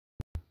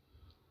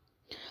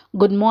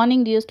Good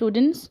morning, dear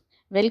students.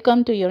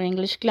 Welcome to your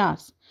English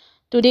class.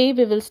 Today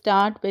we will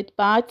start with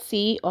part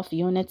C of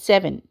Unit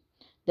 7.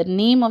 The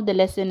name of the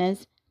lesson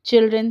is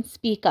Children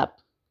Speak Up.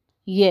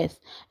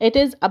 Yes, it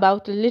is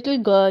about a little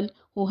girl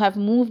who have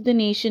moved the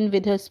nation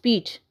with her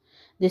speech.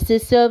 This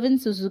is Servan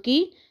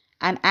Suzuki,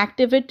 an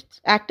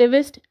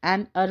activist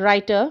and a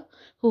writer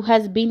who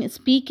has been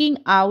speaking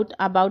out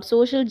about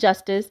social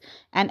justice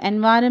and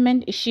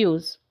environment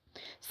issues.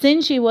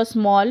 Since she was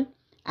small,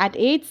 at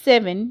age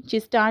 7, she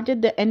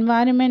started the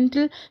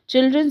Environmental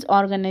Children's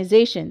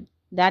Organization,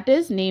 that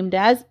is named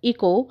as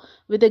ECO,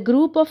 with a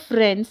group of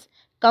friends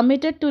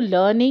committed to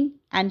learning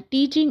and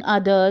teaching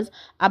others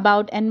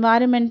about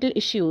environmental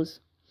issues.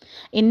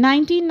 In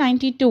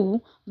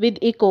 1992, with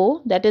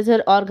ECO, that is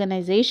her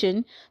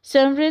organization,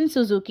 Servan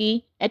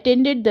Suzuki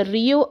attended the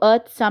Rio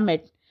Earth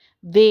Summit,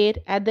 where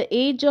at the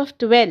age of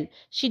 12,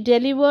 she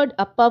delivered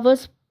a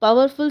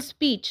powerful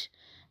speech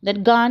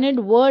that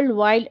garnered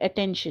worldwide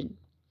attention.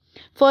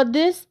 For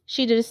this,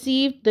 she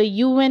received the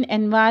UN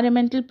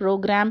Environmental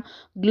Programme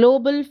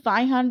Global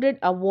 500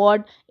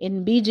 Award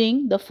in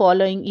Beijing the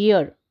following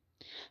year.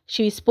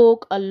 She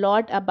spoke a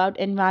lot about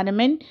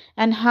environment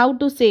and how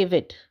to save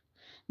it.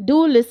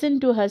 Do listen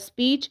to her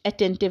speech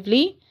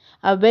attentively,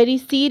 a very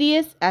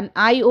serious and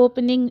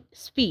eye-opening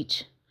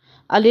speech.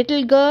 A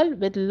little girl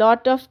with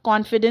lot of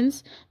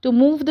confidence to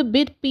move the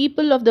big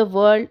people of the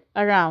world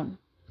around.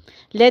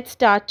 Let's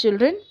start,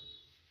 children.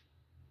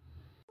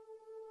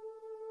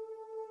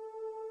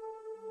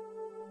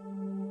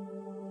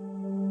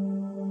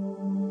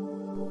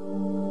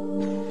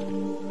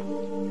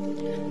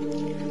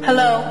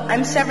 Hello,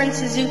 I'm Servan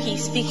Suzuki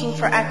speaking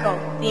for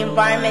ECHO, the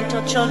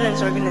Environmental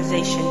Children's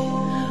Organization.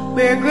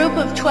 We're a group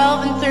of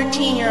 12 and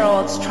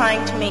 13-year-olds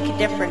trying to make a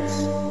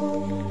difference.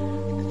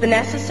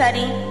 Vanessa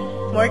Setti,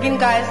 Morgan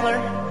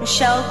Geisler,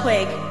 Michelle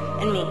Quigg,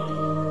 and me.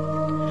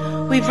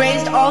 We've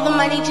raised all the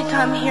money to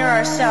come here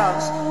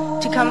ourselves,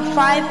 to come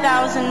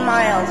 5,000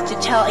 miles to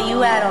tell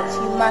you adults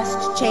you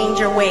must change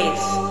your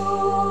ways.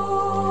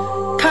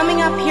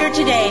 Coming up here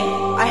today,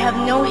 I have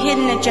no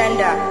hidden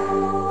agenda.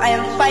 I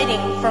am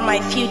fighting for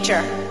my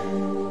future.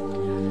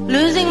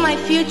 Losing my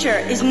future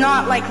is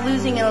not like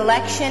losing an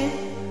election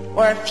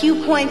or a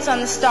few points on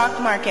the stock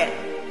market.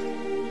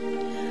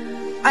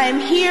 I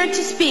am here to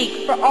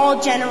speak for all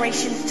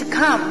generations to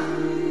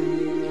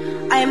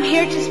come. I am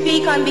here to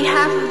speak on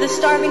behalf of the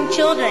starving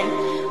children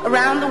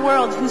around the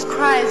world whose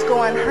cries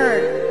go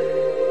unheard.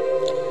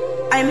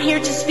 I am here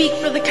to speak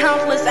for the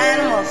countless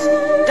animals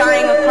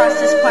dying across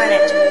this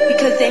planet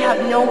because they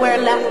have nowhere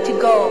left to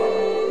go.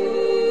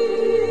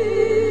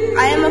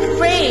 I am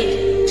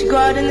afraid to go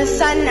out in the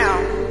sun now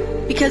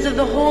because of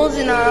the holes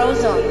in our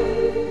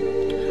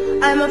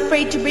ozone. I am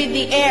afraid to breathe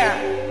the air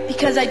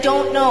because I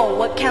don't know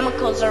what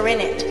chemicals are in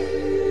it.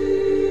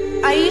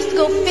 I used to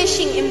go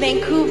fishing in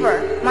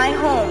Vancouver, my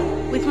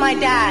home, with my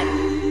dad,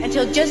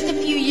 until just a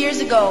few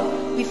years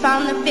ago we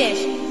found the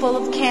fish full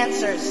of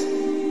cancers.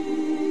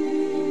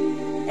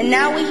 And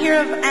now we hear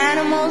of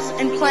animals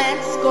and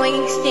plants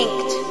going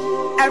extinct,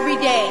 every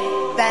day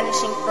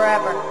vanishing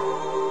forever.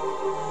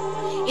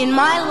 In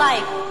my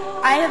life,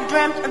 I have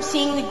dreamt of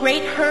seeing the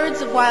great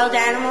herds of wild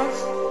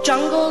animals,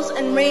 jungles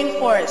and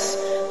rainforests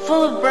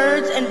full of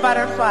birds and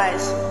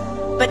butterflies.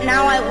 But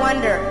now I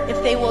wonder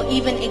if they will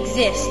even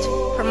exist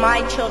for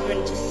my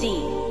children to see.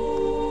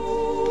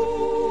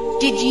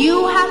 Did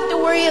you have to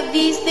worry of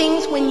these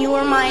things when you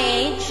were my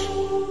age?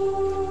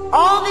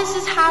 All this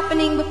is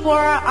happening before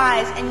our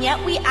eyes, and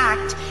yet we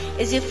act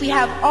as if we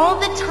have all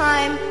the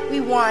time we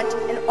want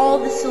and all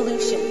the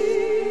solutions.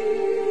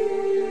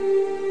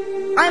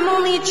 I'm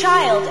only a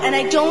child and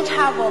I don't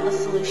have all the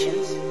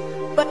solutions.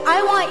 But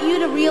I want you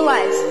to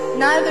realize,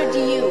 neither do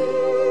you.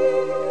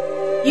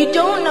 You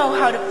don't know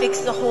how to fix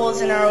the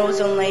holes in our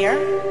ozone layer.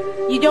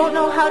 You don't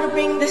know how to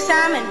bring the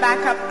salmon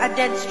back up a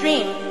dead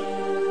stream.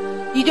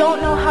 You don't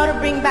know how to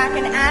bring back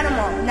an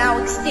animal now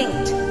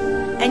extinct.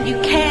 And you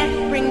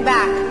can't bring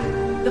back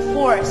the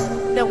forest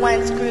that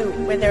once grew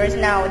where there is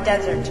now a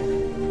desert.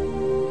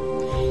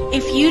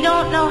 If you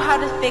don't know how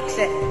to fix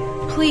it,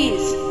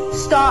 please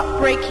stop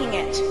breaking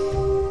it.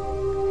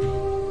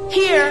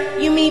 Here,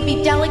 you may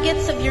be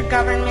delegates of your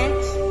government,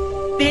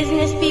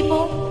 business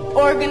people,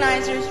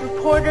 organizers,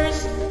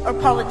 reporters, or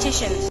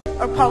politicians,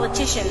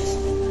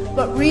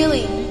 but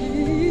really,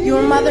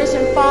 your mothers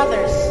and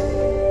fathers,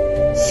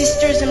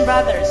 sisters and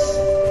brothers,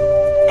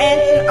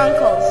 aunts and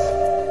uncles,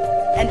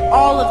 and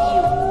all of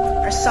you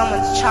are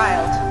someone's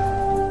child.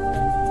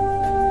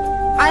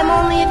 I'm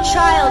only a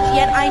child,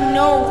 yet I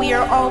know we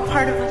are all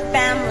part of a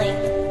family,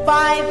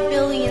 5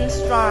 billion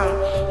strong,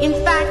 in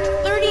fact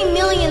 30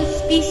 million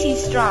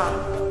species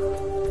strong.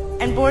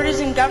 And borders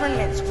and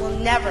governments will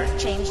never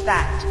change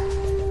that.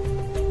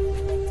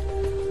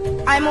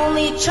 I'm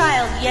only a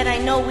child, yet I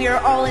know we are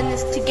all in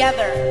this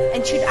together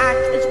and should act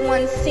as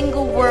one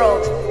single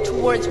world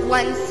towards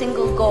one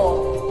single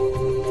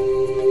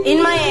goal.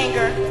 In my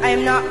anger, I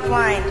am not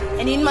blind,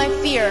 and in my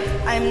fear,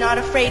 I am not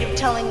afraid of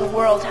telling the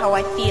world how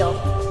I feel.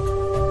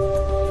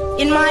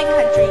 In my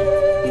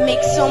country, we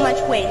make so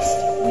much waste,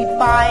 we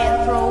buy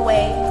and throw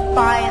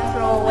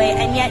away,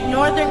 and yet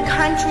northern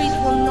countries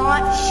will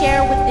not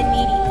share with the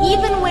needy.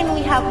 Even when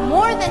we have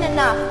more than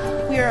enough,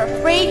 we are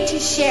afraid to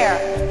share.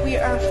 We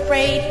are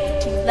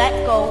afraid to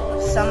let go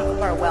of some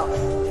of our wealth.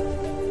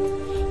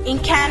 In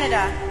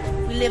Canada,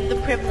 we live the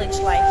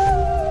privileged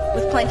life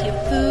with plenty of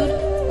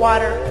food,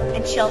 water,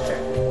 and shelter.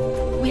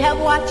 We have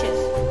watches,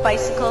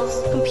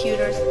 bicycles,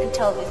 computers, and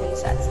television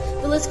sets.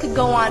 The list could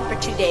go on for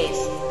 2 days.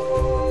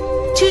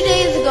 2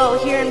 days ago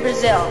here in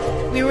Brazil,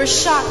 we were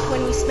shocked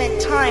when we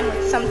spent time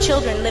with some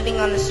children living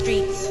on the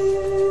streets.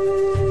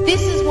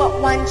 This is what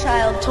one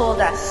child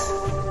told us.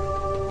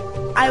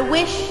 I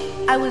wish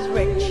I was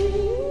rich.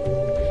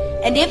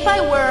 And if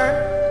I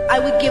were, I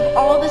would give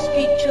all the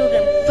street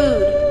children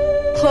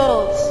food,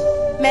 clothes,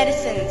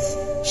 medicines,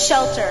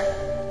 shelter,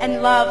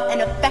 and love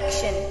and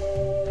affection.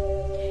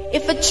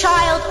 If a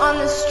child on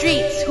the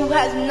streets who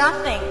has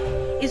nothing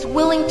is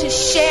willing to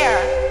share,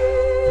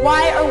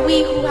 why are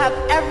we who have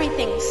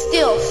everything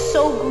still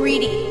so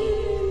greedy?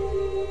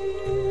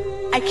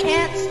 I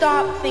can't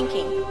stop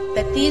thinking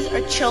that these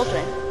are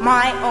children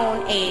my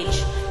own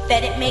age,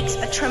 that it makes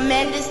a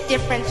tremendous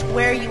difference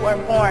where you are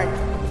born.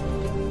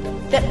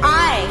 That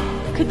I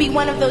could be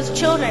one of those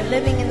children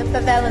living in the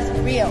favelas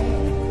of Rio.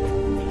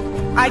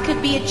 I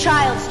could be a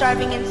child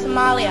starving in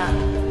Somalia,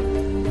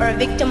 or a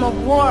victim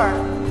of war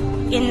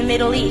in the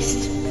Middle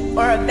East,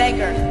 or a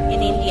beggar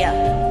in India.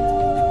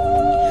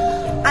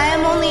 I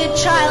am only a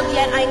child,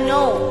 yet I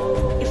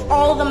know if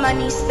all the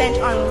money spent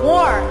on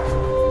war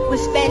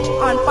was spent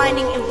on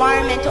finding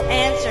environmental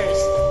answers,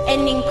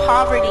 ending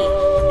poverty,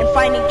 and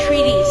finding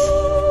treaties,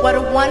 what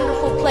a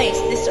wonderful place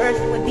this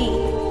earth would be.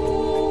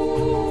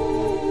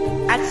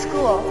 At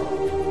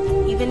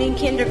school, even in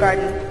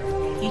kindergarten,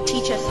 you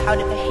teach us how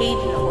to behave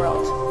in the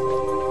world.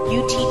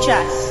 You teach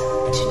us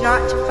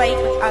not to fight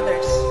with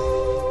others,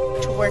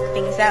 to work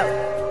things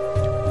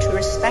out, to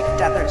respect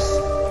others,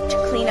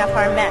 to clean up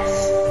our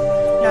mess,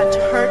 not to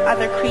hurt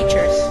other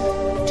creatures,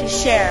 to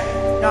share,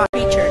 not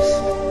creatures,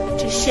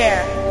 to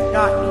share,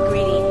 not be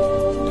greedy.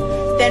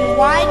 Then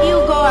why do you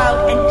go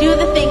out and do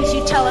the things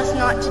you tell us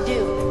not to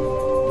do?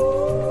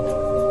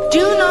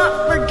 Do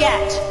not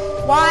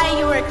forget why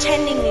you are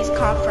attending these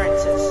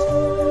conferences,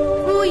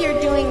 who you're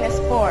doing this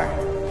for.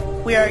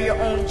 We are your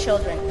own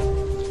children.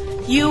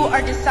 You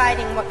are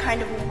deciding what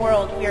kind of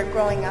world we are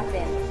growing up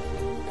in.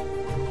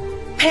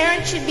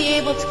 Parents should be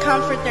able to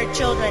comfort their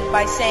children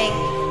by saying,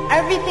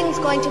 everything's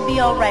going to be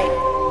all right.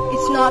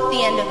 It's not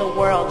the end of the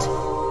world,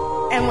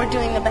 and we're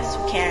doing the best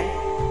we can.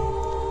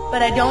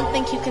 But I don't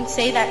think you can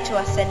say that to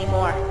us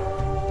anymore.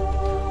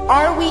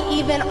 Are we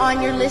even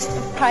on your list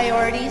of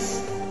priorities?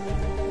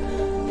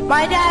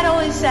 My dad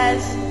always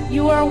says,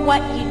 you are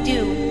what you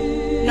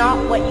do,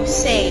 not what you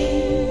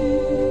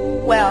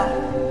say. Well,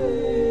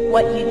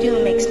 what you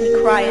do makes me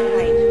cry at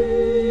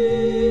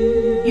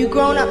night. You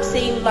grown-ups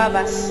say you love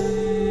us,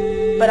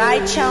 but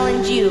I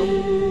challenge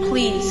you,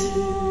 please,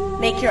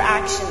 make your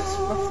actions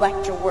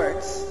reflect your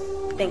words.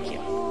 Thank you.